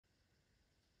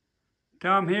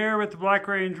Tom here with the Black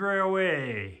Range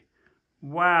Railway.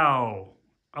 Wow,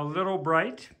 a little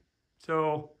bright,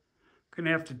 so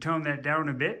gonna have to tone that down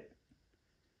a bit.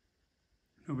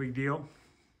 No big deal.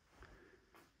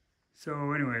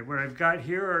 So anyway, what I've got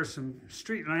here are some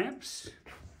street lamps.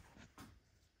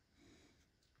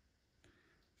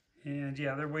 And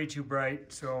yeah, they're way too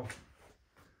bright, so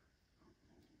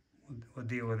we'll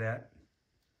deal with that.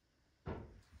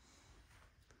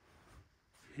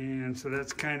 And so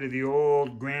that's kind of the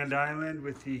old Grand Island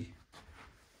with the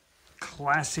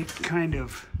classic kind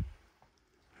of,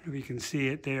 if you can see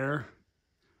it there.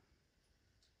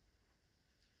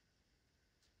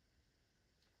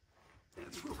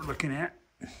 That's what we're looking at.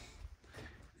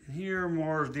 And here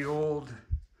more of the old,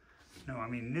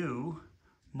 new,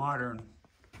 modern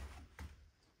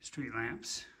street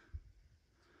lamps.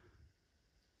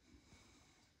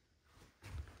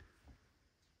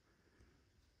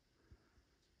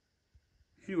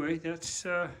 Anyway, that's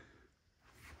where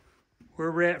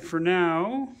we're at for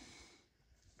now.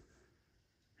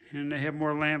 And I have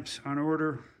more lamps on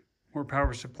order, more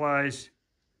power supplies.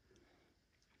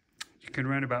 You can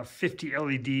run about 50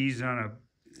 LEDs on a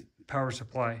power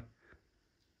supply.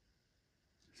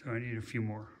 So I need a few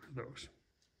more of those.